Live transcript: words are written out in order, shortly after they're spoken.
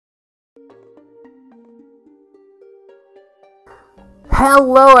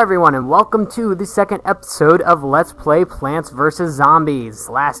Hello everyone and welcome to the second episode of Let's Play Plants vs. Zombies.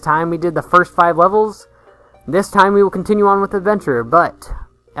 Last time we did the first 5 levels. This time we will continue on with the adventure, but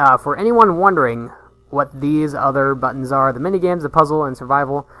for anyone wondering what these other buttons are, the minigames, the puzzle, and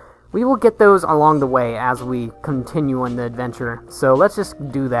survival, we will get those along the way as we continue on the adventure. So let's just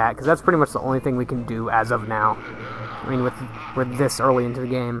do that, because that's pretty much the only thing we can do as of now. I mean, we're this early into the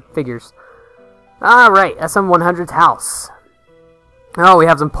game. Figures. Alright, SM100's house. Oh, we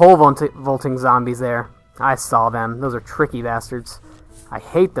have some pole vaulting zombies there. I saw them. Those are tricky bastards. I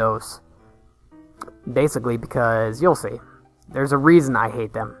hate those. Basically because, you'll see. There's a reason I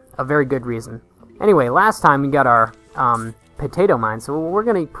hate them. A very good reason. Anyway, last time we got our potato mines, so we're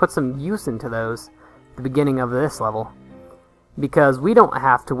going to put some use into those at the beginning of this level. Because we don't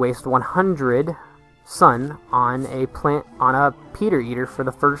have to waste 100 sun on a Peter Eater for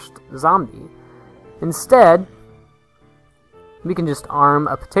the first zombie. Instead, we can just arm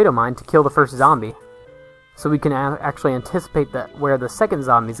a potato mine to kill the first zombie. So we can actually anticipate where the second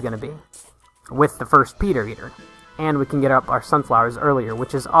zombie is going to be with the first Peter Eater. And we can get up our sunflowers earlier,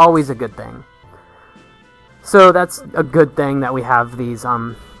 which is always a good thing. So that's a good thing that we have these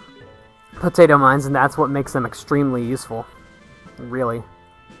potato mines, and that's what makes them extremely useful. Really.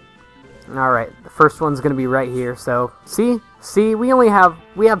 Alright, the first one's going to be right here. So, see, we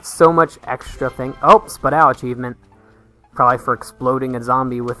have so much extra thing. Oh, spud out achievement. Probably for exploding a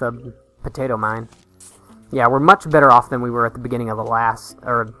zombie with a potato mine. Yeah, we're much better off than we were at the beginning of the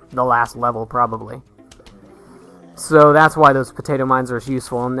last level, probably. So that's why those potato mines are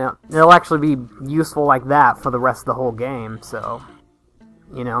useful, and they'll actually be useful like that for the rest of the whole game, so,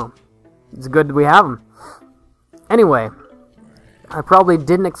 you know, it's good that we have them. Anyway, I probably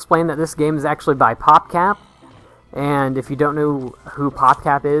didn't explain that this game is actually by PopCap, and if you don't know who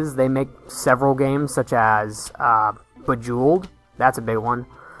PopCap is, they make several games such as Bejeweled, that's a big one.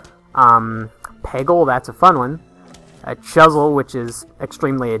 Peggle, that's a fun one. Chuzzle, which is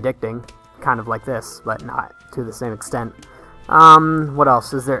extremely addicting, kind of like this, but not to the same extent. What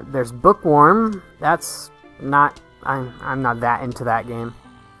else is there? There's Bookworm. That's not. I'm not that into that game,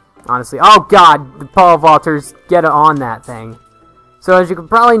 honestly. Oh God, the pole vaulters, get on that thing. So as you can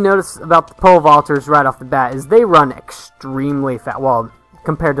probably notice about the pole vaulters right off the bat is they run extremely fast. Well,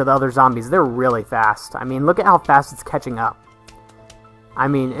 compared to the other zombies, they're really fast. I mean, look at how fast it's catching up. I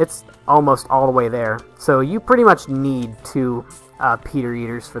mean, it's almost all the way there. So you pretty much need 2 Peter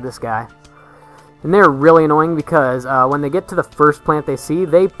Eaters for this guy. And they're really annoying because when they get to the first plant they see,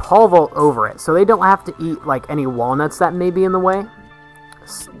 they pole vault over it. So they don't have to eat like any walnuts that may be in the way.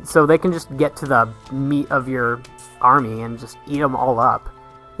 So they can just get to the meat of your army and just eat them all up.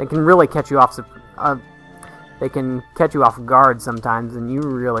 They can really catch you off. They can catch you off guard sometimes, and you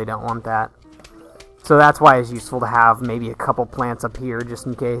really don't want that. So that's why it's useful to have maybe a couple plants up here just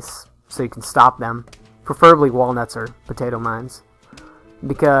in case, so you can stop them. Preferably walnuts or potato mines.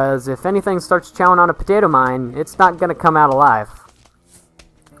 Because if anything starts chowing on a potato mine, it's not going to come out alive.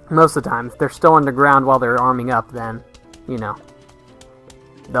 Most of the time. If they're still underground while they're arming up, then, you know,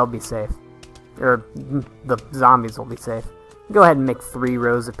 they'll be safe. Or the zombies will be safe. Go ahead and make 3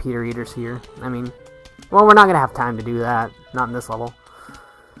 rows of Peter Eaters here. I mean, well, we're not going to have time to do that. Not in this level.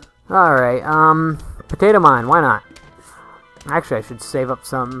 Alright, potato mine, why not? Actually, I should save up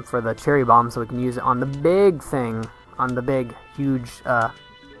some for the cherry bomb so we can use it on the big thing. On the big, huge,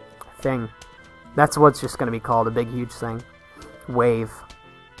 thing. That's what's just going to be called, a big, huge thing. Wave.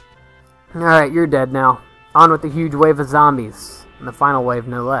 Alright, you're dead now. On with the huge wave of zombies. And the final wave,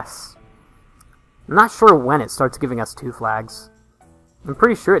 no less. I'm not sure when it starts giving us 2 flags. I'm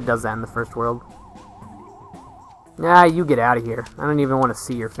pretty sure it does that in the first world. Nah, you get out of here. I don't even want to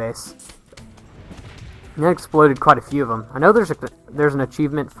see your face. And that exploded quite a few of them. I know there's an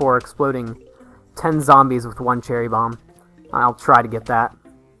achievement for exploding 10 zombies with 1 cherry bomb. I'll try to get that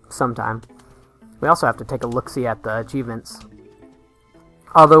sometime. We also have to take a look-see at the achievements.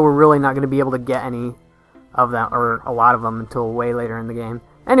 Although we're really not going to be able to get any of them, or a lot of them, until way later in the game.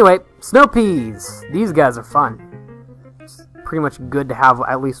 Anyway, snow peas! These guys are fun. It's pretty much good to have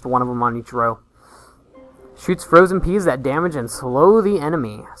at least one of them on each row. Shoots frozen peas that damage and slow the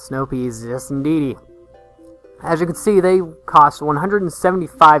enemy. Snow peas, yes indeedy. As you can see, they cost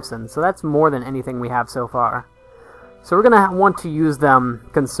 175 cents, so that's more than anything we have so far. So we're going to want to use them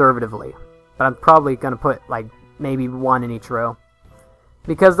conservatively. But I'm probably going to put, like, maybe 1 in each row.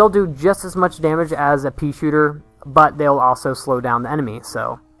 Because they'll do just as much damage as a pea shooter, but they'll also slow down the enemy,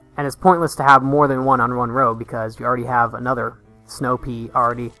 so. And it's pointless to have more than 1 on 1 row, because you already have another snow pea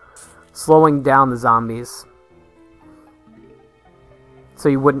already slowing down the zombies. So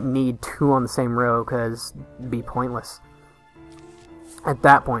you wouldn't need 2 on the same row, because it'd be pointless. At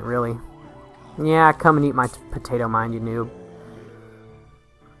that point, really. Yeah, come and eat my potato mine, you noob.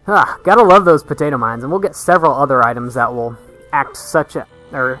 Gotta love those potato mines, and we'll get several other items that will act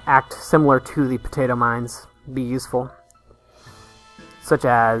similar to the potato mines, be useful. Such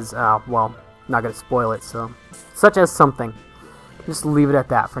as, well, not gonna spoil it, so... Such as something. Just leave it at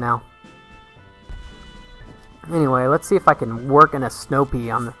that for now. Anyway, let's see if I can work in a snow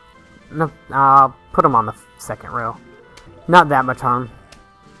pea on the... No, I'll put them on the second row. Not that much harm.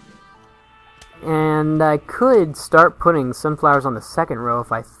 And I could start putting sunflowers on the second row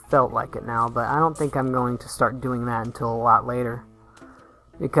if I felt like it now, but I don't think I'm going to start doing that until a lot later.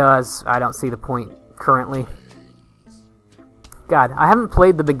 Because I don't see the point currently. God, I haven't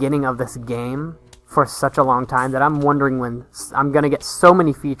played the beginning of this game for such a long time that I'm wondering when I'm going to get so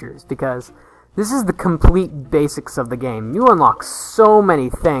many features, because this is the complete basics of the game. You unlock so many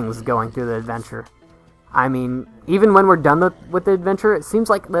things going through the adventure. I mean, even when we're done with the adventure, it seems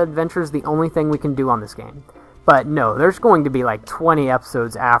like the adventure is the only thing we can do on this game. But no, there's going to be like 20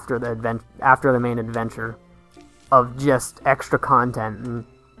 episodes after the main adventure of just extra content, and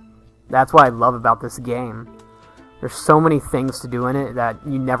that's what I love about this game. There's so many things to do in it that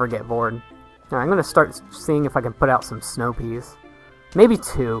you never get bored. Now, I'm going to start seeing if I can put out some snow peas. Maybe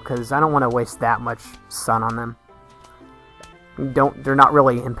 2, because I don't want to waste that much sun on them. They're not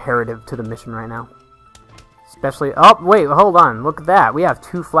really imperative to the mission right now. Especially... Oh, wait, hold on. Look at that. We have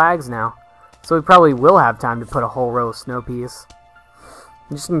 2 flags now. So we probably will have time to put a whole row of snow peas.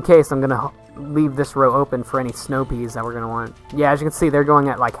 Just in case, I'm going to leave this row open for any snow peas that we're going to want. Yeah, as you can see, they're going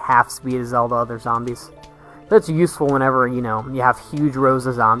at like half speed as all the other zombies. That's useful whenever, you know, you have huge rows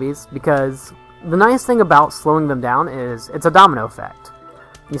of zombies, because the nice thing about slowing them down is it's a domino effect.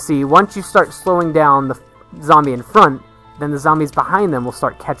 You see, once you start slowing down the zombie in front, then the zombies behind them will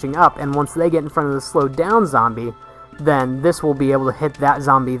start catching up, and once they get in front of the slowed down zombie, then this will be able to hit that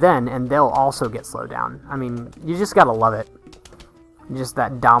zombie then, and they'll also get slowed down. I mean, you just gotta love it. Just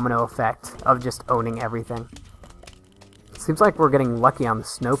that domino effect of just owning everything. Seems like we're getting lucky on the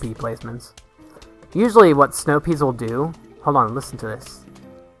snow pea placements. Usually what snow peas will do... Hold on, listen to this.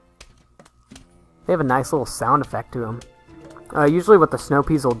 They have a nice little sound effect to them. Usually what the snow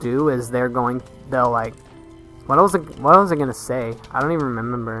peas will do is they'll like... What was I gonna say? I don't even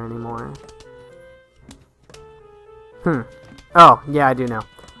remember anymore. Oh, yeah, I do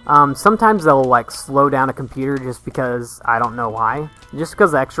know. Sometimes they'll like slow down a computer just because, I don't know why. Just because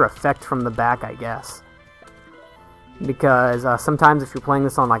of the extra effect from the back, I guess. Because sometimes if you're playing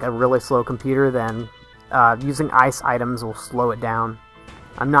this on like a really slow computer, then using ice items will slow it down.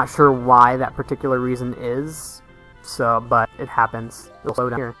 I'm not sure why that particular reason is, but it happens. It'll slow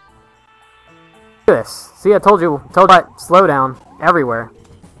down here. Look at this. See, I told you slow down everywhere.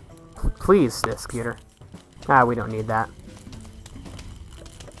 Please, this computer. We don't need that.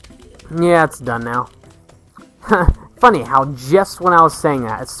 Yeah, it's done now. Funny how just when I was saying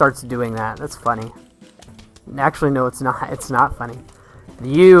that, it starts doing that. That's funny. Actually, no, it's not. It's not funny.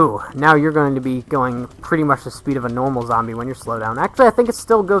 Now you're going to be going pretty much the speed of a normal zombie when you're slowed down. Actually, I think it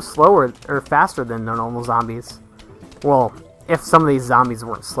still goes slower or faster than the normal zombies. Well, if some of these zombies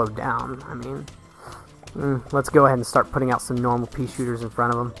weren't slowed down, I mean. Let's go ahead and start putting out some normal pea shooters in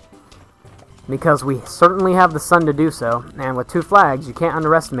front of them. Because we certainly have the sun to do so, and with 2 flags, you can't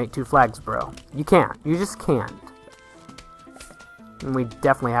underestimate 2 flags, bro. You can't. You just can't. And we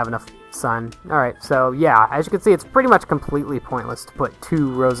definitely have enough sun. Alright, so yeah, as you can see, it's pretty much completely pointless to put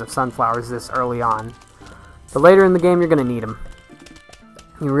 2 rows of sunflowers this early on. But later in the game, you're going to need them.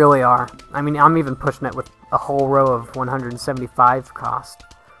 You really are. I mean, I'm even pushing it with a whole row of 175 cost.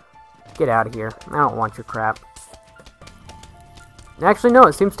 Get out of here. I don't want your crap. Actually, no,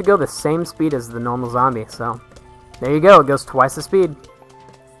 it seems to go the same speed as the normal zombie, so there you go, it goes twice the speed.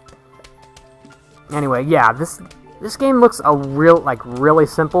 Anyway, yeah, this game looks really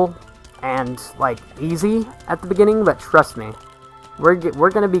simple and like easy at the beginning, but trust me,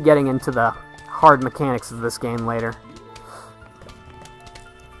 we're gonna be getting into the hard mechanics of this game later.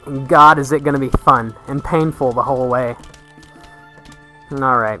 And God, is it gonna be fun and painful the whole way.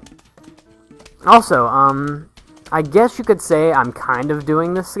 Alright. Also, I guess you could say I'm kind of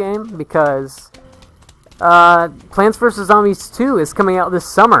doing this game because Plants vs. Zombies 2 is coming out this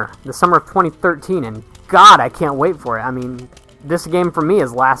summer, the summer of 2013, and God, I can't wait for it. I mean, this game for me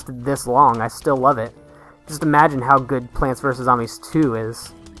has lasted this long. I still love it. Just imagine how good Plants vs. Zombies 2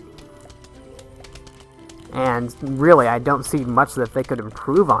 is. And really, I don't see much that they could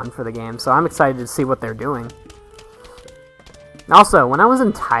improve on for the game, so I'm excited to see what they're doing. Also, when I was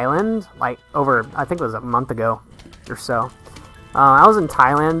in Thailand, like I think it was a month ago or so, I was in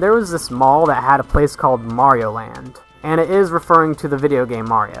Thailand. There was this mall that had a place called Mario Land. and it is referring to the video game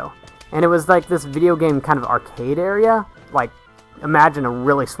Mario. And it was like this video game kind of arcade area, like imagine a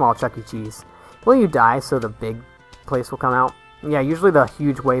really small Chuck E. Cheese. Well, you die, so the big place will come out. Yeah, usually the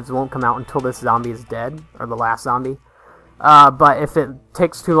huge waves won't come out until this zombie is dead, or the last zombie. But if it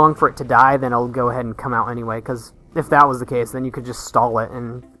takes too long for it to die, then it'll go ahead and come out anyway, because if that was the case, then you could just stall it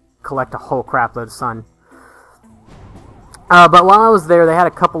and collect a whole crapload of sun. But while I was there, they had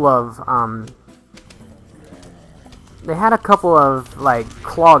a couple of, like,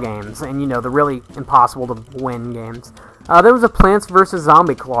 claw games, and, you know, the really impossible to win games. There was a Plants vs.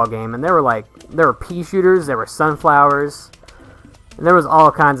 Zombie claw game, and there were pea shooters, there were sunflowers, and there was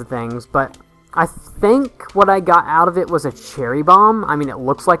all kinds of things, but I think what I got out of it was a cherry bomb. I mean, it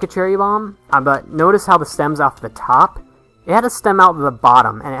looks like a cherry bomb, but notice how the stem's off the top. It had a stem out to the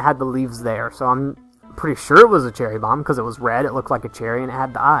bottom, and it had the leaves there, so I'm pretty sure it was a cherry bomb, because it was red, it looked like a cherry, and it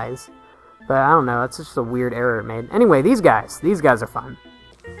had the eyes. But I don't know, that's just a weird error it made. Anyway, these guys are fun.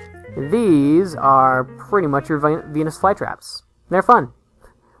 These are pretty much your Venus flytraps. They're fun.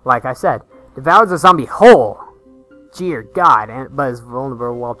 Like I said, devours a zombie whole. Dear God, but is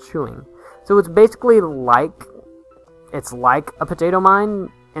vulnerable while chewing. So it's basically like, it's like a potato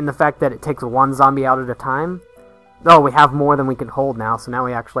mine in the fact that it takes one zombie out at a time. Oh, we have more than we can hold now, so now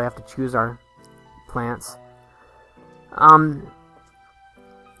we actually have to choose our plants.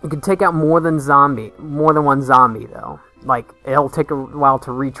 You can take out more than one zombie though. Like, it'll take a while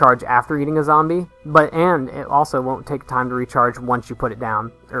to recharge after eating a zombie, and it also won't take time to recharge once you put it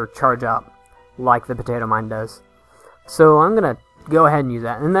down, or charge up, like the potato mine does. So I'm gonna go ahead and use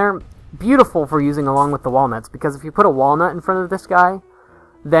that. And they're beautiful for using along with the walnuts, because if you put a walnut in front of this guy,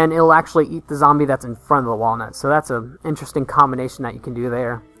 then it'll actually eat the zombie that's in front of the walnut. So that's an interesting combination that you can do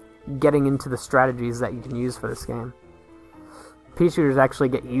there, getting into the strategies that you can use for this game. Pea shooters actually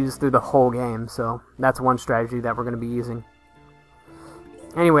get used through the whole game, so that's one strategy that we're going to be using.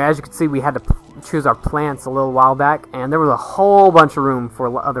 Anyway, as you can see, we had to choose our plants a little while back, and there was a whole bunch of room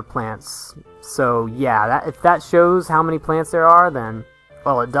for other plants. So yeah, if that shows how many plants there are, then,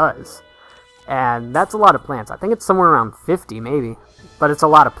 well, it does. And that's a lot of plants. I think it's somewhere around 50, maybe. But it's a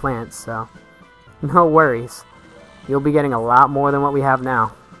lot of plants, so no worries. You'll be getting a lot more than what we have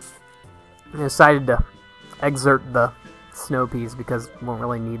now. I decided to exert the snow peas because we won't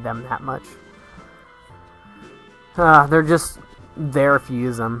really need them that much. They're just there if you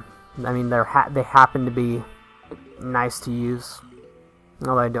use them. I mean, they happen to be nice to use,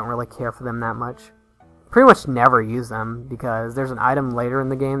 although I don't really care for them that much. Pretty much never use them because there's an item later in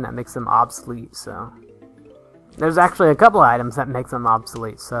the game that makes them obsolete, so there's actually a couple of items that makes them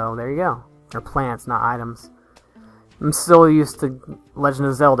obsolete, so there you go. They're plants, not items. I'm still used to Legend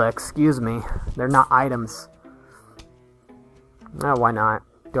of Zelda, excuse me. They're not items. Oh, why not?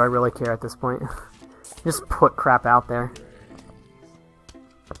 Do I really care at this point? Just put crap out there.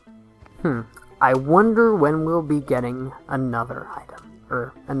 I wonder when we'll be getting another item,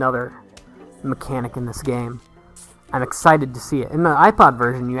 or another mechanic in this game. I'm excited to see it. In the iPod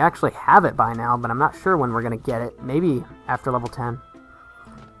version, you actually have it by now, but I'm not sure when we're going to get it. Maybe after level 10.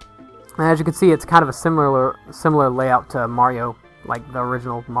 And as you can see, it's kind of a similar layout to Mario, like the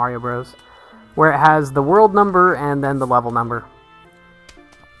original Mario Bros., where it has the world number and then the level number.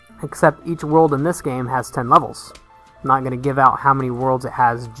 Except each world in this game has 10 levels. I'm not going to give out how many worlds it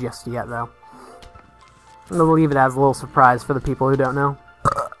has just yet, though. I'm going to leave it as a little surprise for the people who don't know.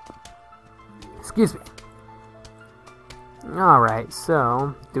 Excuse me. Alright,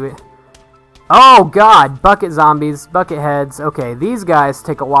 so, do it. Oh god! Bucket zombies, bucket heads. Okay, these guys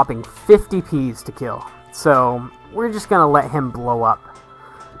take a whopping 50 peas to kill. So, we're just gonna let him blow up.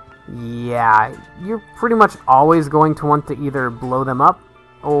 Yeah, you're pretty much always going to want to either blow them up,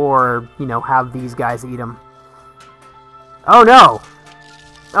 or, you know, have these guys eat them. Oh no!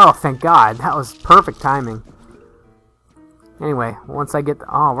 Oh, thank god, that was perfect timing. Anyway, once I get the...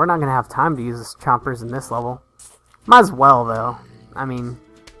 Oh, we're not gonna have time to use this chompers in this level. Might as well, though. I mean...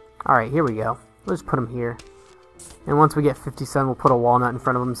 Alright, here we go. We'll just put him here. And once we get 57, we'll put a walnut in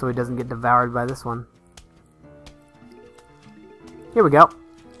front of him so he doesn't get devoured by this one. Here we go.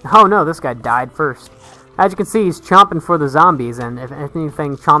 Oh no, this guy died first. As you can see, he's chomping for the zombies, and if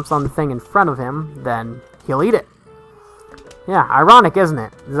anything chomps on the thing in front of him, then he'll eat it. Yeah, ironic, isn't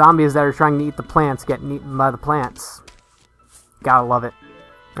it? Zombies that are trying to eat the plants getting eaten by the plants. Gotta love it.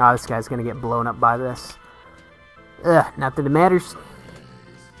 Oh, this guy's gonna get blown up by this. Ugh, not that it matters.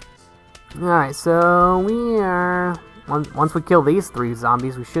 Alright, so we are... Once we kill these 3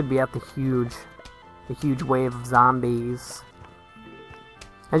 zombies, we should be at the huge wave of zombies.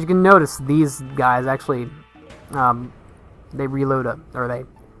 As you can notice, these guys actually, they reload up, or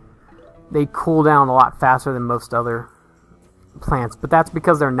they cool down a lot faster than most other plants, but that's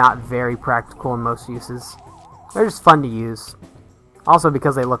because they're not very practical in most uses. They're just fun to use. Also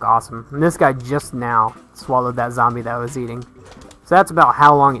because they look awesome. And this guy just now swallowed that zombie that I was eating. So that's about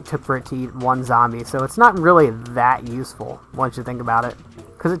how long it took for it to eat one zombie. So it's not really that useful once you think about it.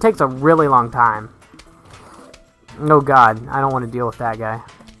 Because it takes a really long time. Oh god, I don't want to deal with that guy.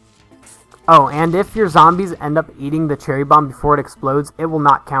 Oh, and if your zombies end up eating the cherry bomb before it explodes, it will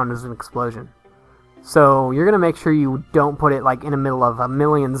not count as an explosion. So you're going to make sure you don't put it like in the middle of a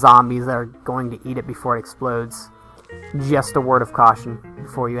million zombies that are going to eat it before it explodes. Just a word of caution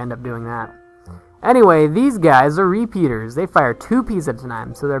before you end up doing that. Anyway, these guys are repeaters. They fire 2 peas at a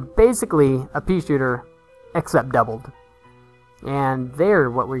time, so they're basically a pea shooter except doubled. And they're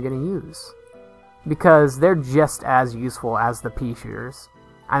what we're going to use. Because they're just as useful as the pea shooters.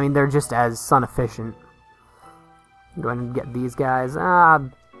 I mean, they're just as sun efficient. Go ahead and get these guys.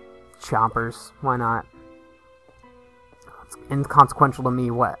 Chompers. Why not? It's inconsequential to me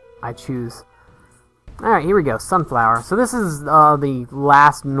what I choose. Alright, here we go. Sunflower. So this is the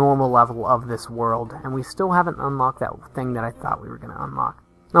last normal level of this world. And we still haven't unlocked that thing that I thought we were going to unlock.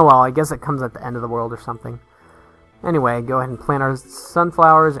 Oh well, I guess it comes at the end of the world or something. Anyway, go ahead and plant our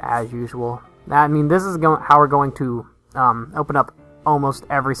sunflowers as usual. I mean, this is how we're going to open up almost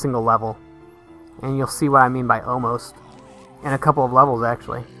every single level. And you'll see what I mean by almost. In a couple of levels,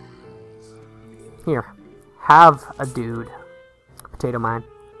 actually. Here. Have a dude. Potato mine.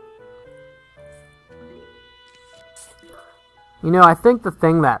 You know, I think the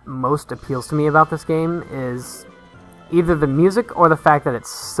thing that most appeals to me about this game is either the music or the fact that it's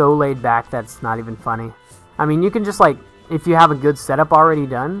so laid back that it's not even funny. I mean, you can just, like, if you have a good setup already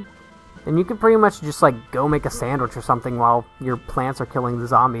done, then you can pretty much just, like, go make a sandwich or something while your plants are killing the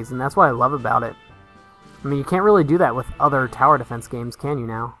zombies, and that's what I love about it. I mean, you can't really do that with other tower defense games, can you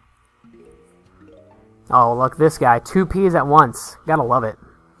now? Oh, look, this guy. 2 peas at once. Gotta love it.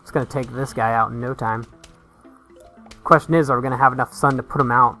 It's gonna take this guy out in no time. Question is, are we gonna have enough sun to put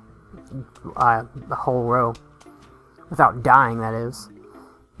him out? The whole row. Without dying, that is.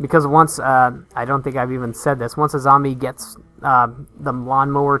 Because once, I don't think I've even said this, once a zombie gets the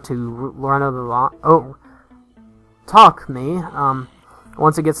lawnmower to run over the lawn... Oh! Talk, me.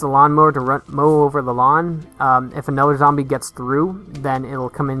 Once it gets the lawnmower to mow over the lawn, if another zombie gets through, then it'll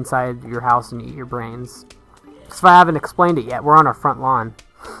come inside your house and eat your brains. So I haven't explained it yet, we're on our front lawn.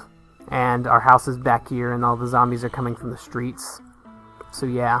 And our house is back here, and all the zombies are coming from the streets. So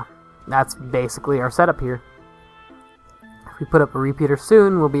yeah, that's basically our setup here. If we put up a repeater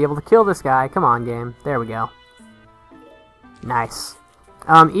soon, we'll be able to kill this guy. Come on, game. There we go. Nice.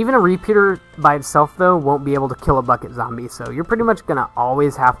 Even a repeater by itself, though, won't be able to kill a bucket zombie, so you're pretty much gonna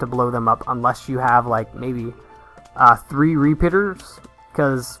always have to blow them up unless you have, like, maybe 3 repeaters,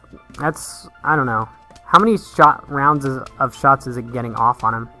 because that's, I don't know. How many rounds of shots is it getting off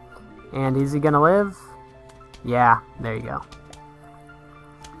on him? And is he gonna live? Yeah, there you go.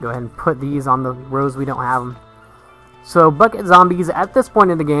 Go ahead and put these on the rows we don't have them. So, bucket zombies at this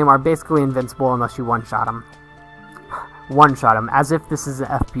point in the game are basically invincible unless you one-shot them. One-shot them, as if this is an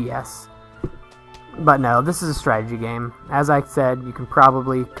FPS. But no, this is a strategy game. As I said, you can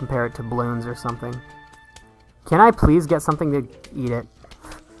probably compare it to Bloons or something. Can I please get something to eat it?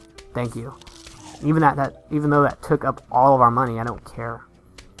 Thank you. Even though that took up all of our money, I don't care.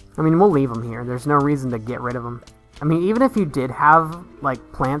 I mean, we'll leave them here. There's no reason to get rid of them. I mean, even if you did have, like,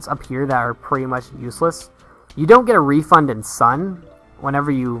 plants up here that are pretty much useless, you don't get a refund in sun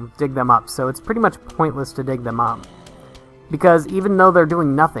whenever you dig them up, so it's pretty much pointless to dig them up. Because even though they're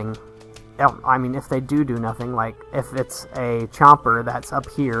doing nothing, I mean, if they do nothing, like if it's a chomper that's up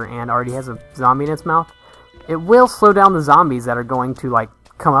here and already has a zombie in its mouth, it will slow down the zombies that are going to, like,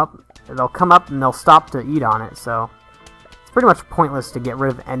 come up. They'll come up and they'll stop to eat on it, so it's pretty much pointless to get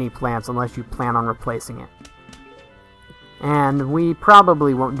rid of any plants unless you plan on replacing it. And we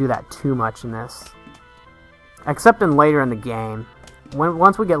probably won't do that too much in this. Except in later in the game.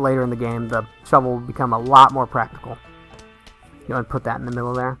 Once we get later in the game, the shovel will become a lot more practical. Go ahead and put that in the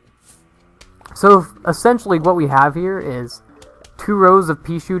middle there. So essentially what we have here is 2 rows of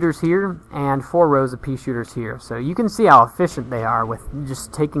pea shooters here and 4 rows of pea shooters here. So you can see how efficient they are with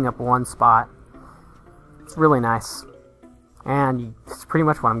just taking up one spot. It's really nice. And it's pretty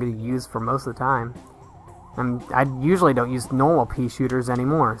much what I'm going to use for most of the time. I usually don't use normal pea shooters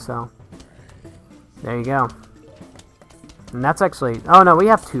anymore, so there you go. And that's actually... Oh no, we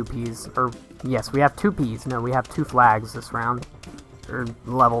have 2 peas. Or, yes, we have 2 peas. No, we have 2 flags this round. Or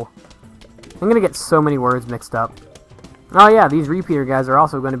level. I'm going to get so many words mixed up. Oh yeah, these repeater guys are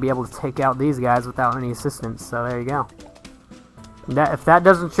also going to be able to take out these guys without any assistance, so there you go. If that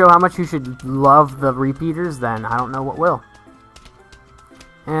doesn't show how much you should love the repeaters, then I don't know what will.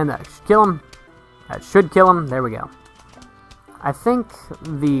 And that should kill him. That should kill him. There we go. I think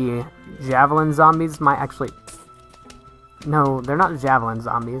the javelin zombies might actually... No, they're not javelin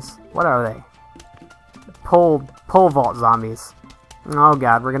zombies. What are they? Pole vault zombies. Oh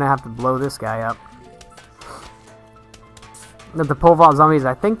god, we're gonna have to blow this guy up. The pole vault zombies,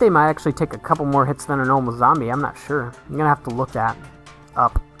 I think they might actually take a couple more hits than a normal zombie. I'm not sure. I'm gonna have to look that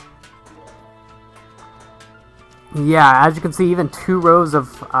up. Yeah, as you can see, even 2 rows of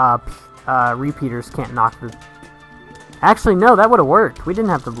repeaters can't knock the... Actually, no, that would have worked. We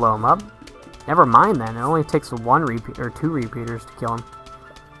didn't have to blow him up. Never mind then. It only takes 1 repeat or 2 repeaters to kill him.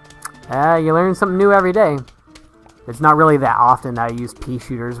 You learn something new every day. It's not really that often that I use pea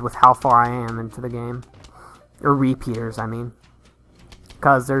shooters with how far I am into the game. Or repeaters, I mean.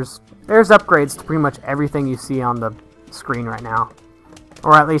 Because there's upgrades to pretty much everything you see on the screen right now.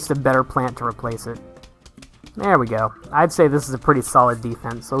 Or at least a better plant to replace it. There we go. I'd say this is a pretty solid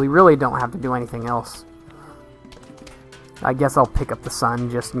defense, so we really don't have to do anything else. I guess I'll pick up the sun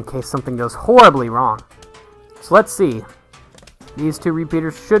just in case something goes horribly wrong. So let's see. These 2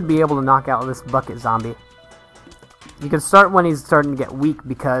 repeaters should be able to knock out this bucket zombie. You can start when he's starting to get weak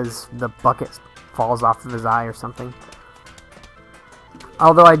because the bucket falls off of his eye or something.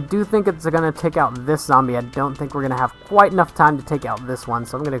 Although I do think it's going to take out this zombie, I don't think we're going to have quite enough time to take out this one,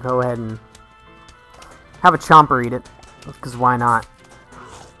 so I'm going to go ahead and have a chomper eat it, because why not?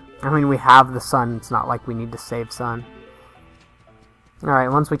 I mean, we have the sun, it's not like we need to save sun.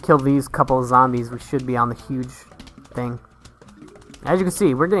 Alright, once we kill these couple of zombies, we should be on the huge thing. As you can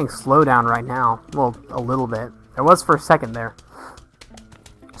see, we're getting slowed down right now. Well, a little bit. It was for a second there.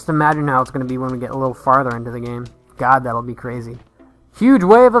 Just imagine how it's going to be when we get a little farther into the game. God, that'll be crazy. Huge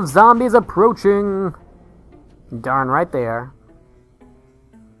wave of zombies approaching! Darn right they are.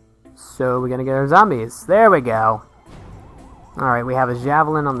 So we're going to get our zombies. There we go. Alright, we have a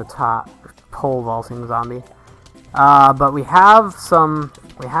javelin on the top. Pole vaulting zombie. But we have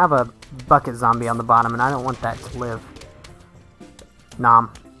a bucket zombie on the bottom, and I don't want that to live.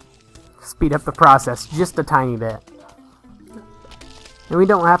 Nom. Speed up the process just a tiny bit. And we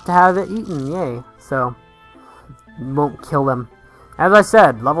don't have to have it eaten, yay. So, won't kill them. As I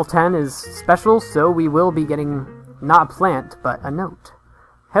said, level 10 is special, so we will be getting, not a plant, but a note.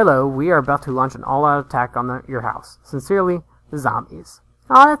 Hello, we are about to launch an all-out attack on your house. Sincerely, the zombies.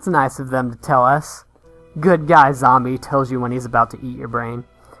 Oh, that's nice of them to tell us. Good guy zombie tells you when he's about to eat your brain.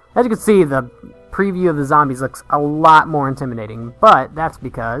 As you can see, the preview of the zombies looks a lot more intimidating, but that's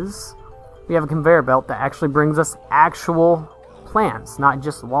because we have a conveyor belt that actually brings us actual plants, not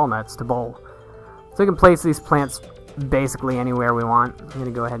just walnuts to bowl. So we can place these plants basically anywhere we want. I'm going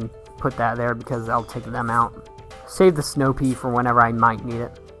to go ahead and put that there because I'll take them out. Save the snow pea for whenever I might need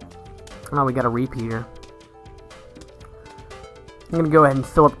it. Oh, we got a repeater. I'm going to go ahead and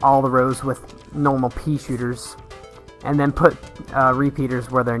fill up all the rows with normal pea shooters, and then put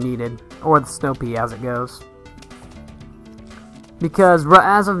repeaters where they're needed, or the snow pea as it goes. Because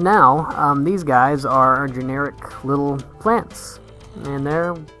as of now, these guys are generic little plants, and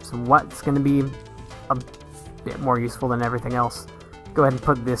they're what's going to be a bit more useful than everything else. Go ahead and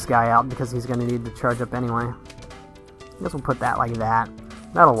put this guy out because he's going to need to charge up anyway. I guess we'll put that like that.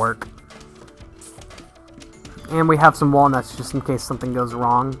 That'll work. And we have some walnuts just in case something goes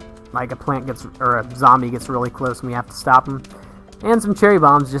wrong. Like a zombie gets really close and we have to stop him. And some cherry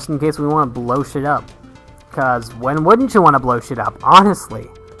bombs just in case we want to blow shit up. Because when wouldn't you want to blow shit up? Honestly.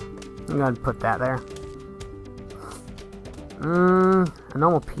 I'm going to put that there. A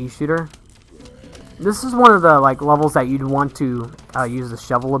normal pea shooter. This is one of the levels that you'd want to use the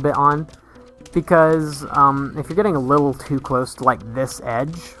shovel a bit on. Because if you're getting a little too close to this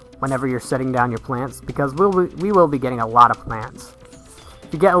edge whenever you're setting down your plants, because we will be getting a lot of plants.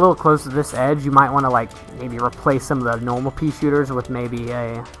 If you get a little close to this edge, you might want to maybe replace some of the normal pea shooters with maybe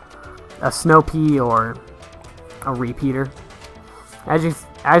a snow pea or a repeater. As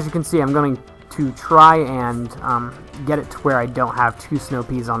you can see, I'm going to try and get it to where I don't have 2 snow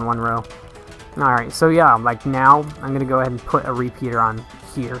peas on one row. Alright, so yeah, now I'm going to go ahead and put a repeater on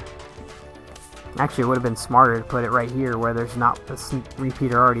here. Actually, it would have been smarter to put it right here where there's not a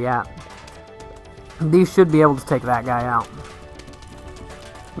repeater already at. These should be able to take that guy out.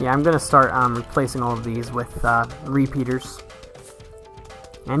 Yeah, I'm going to start replacing all of these with repeaters.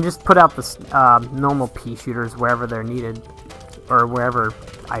 And just put out the normal pea shooters wherever they're needed. Or wherever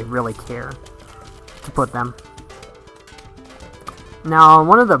I really care to put them. Now,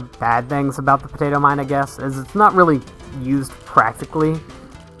 one of the bad things about the potato mine, I guess, is it's not really used practically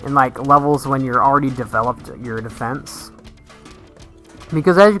in levels when you're already developed your defense.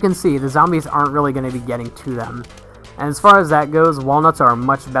 Because as you can see, the zombies aren't really going to be getting to them. And as far as that goes, walnuts are a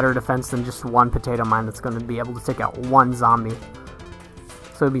much better defense than just one potato mine that's going to be able to take out one zombie.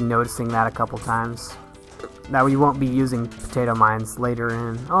 So you'll be noticing that a couple times. That way you won't be using potato mines later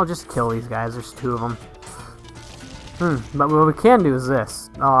in. I'll just kill these guys, there's 2 of them. But what we can do is this.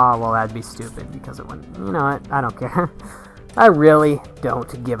 Oh, well, that'd be stupid because it wouldn't. You know what? I don't care. I really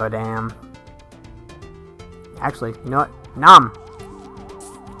don't give a damn. Actually, you know what? Nom!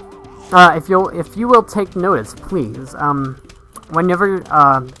 If you will take notice, please. Whenever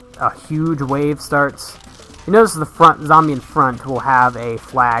a huge wave starts, you notice the zombie in front will have a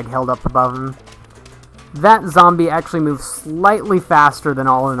flag held up above him. That zombie actually moves slightly faster than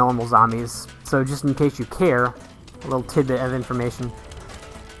all the normal zombies. So just in case you care. A little tidbit of information.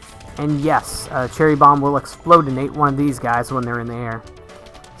 And yes, a cherry bomb will explodinate one of these guys when they're in the air.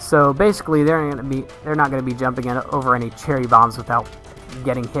 So basically, they're not gonna be jumping over any cherry bombs without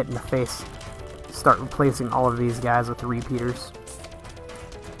getting hit in the face. Start replacing all of these guys with repeaters.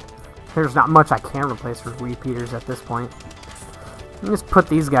 There's not much I can replace with repeaters at this point. Just put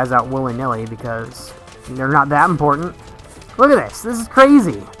these guys out willy-nilly because they're not that important. Look at this. This is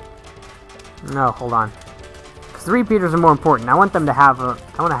crazy. No, hold on. The repeaters are more important. I want them to have I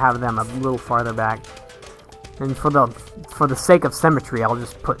want to have them a little farther back. And for the sake of symmetry, I'll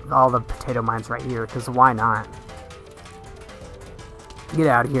just put all the potato mines right here, because why not? Get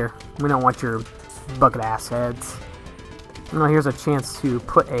out of here. We don't want your bucket ass heads. Well, here's a chance to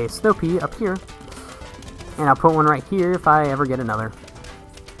put a snow pea up here. And I'll put one right here if I ever get another.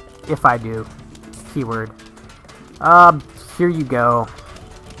 If I do. Keyword. Here you go.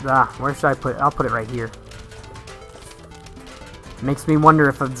 Where should I put it? I'll put it right here. Makes me wonder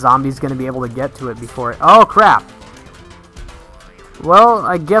if a zombie's going to be able to get to it before it... Oh, crap! Well,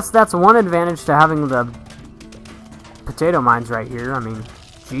 I guess that's one advantage to having the potato mines right here. I mean,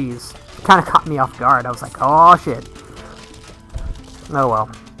 jeez. It kind of caught me off guard. I was like, oh, shit. Oh,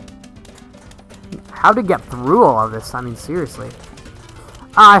 well. How to get through all of this? I mean, seriously.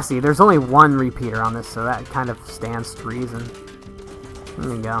 Ah, I see. There's only one repeater on this, so that kind of stands to reason.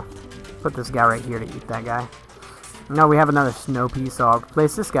 There you go. Put this guy right here to eat that guy. No, we have another snow pea, so I'll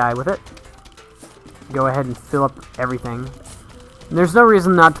replace this guy with it. Go ahead and fill up everything. And there's no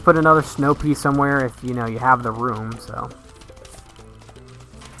reason not to put another snow pea somewhere if, you know, you have the room, so.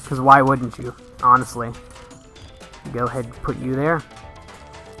 Because why wouldn't you, honestly? Go ahead and put you there.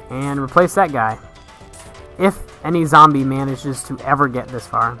 And replace that guy. If any zombie manages to ever get this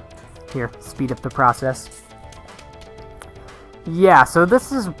far. Here, speed up the process. Yeah, so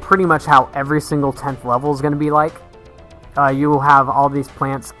this is pretty much how every single 10th level is going to be like. You will have all these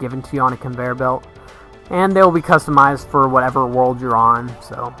plants given to you on a conveyor belt, and they will be customized for whatever world you're on,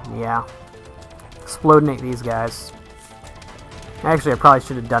 so yeah. Explodinate these guys. Actually, I probably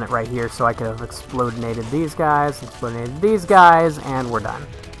should have done it right here so I could have explodinated these guys, and we're done.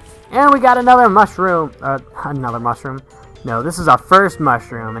 And we got another mushroom. Another mushroom. No, this is our first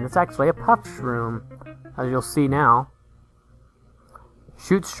mushroom, and it's actually a puff shroom, as you'll see now.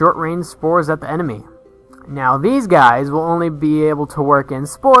 Shoots short-range spores at the enemy. Now, these guys will only be able to work in...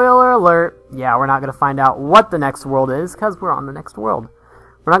 Spoiler alert! Yeah, we're not going to find out what the next world is, because we're on the next world.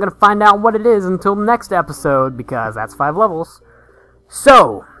 We're not going to find out what it is until next episode, because that's 5 levels.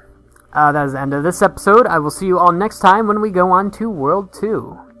 So, that is the end of this episode. I will see you all next time when we go on to World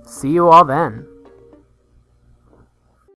 2. See you all then.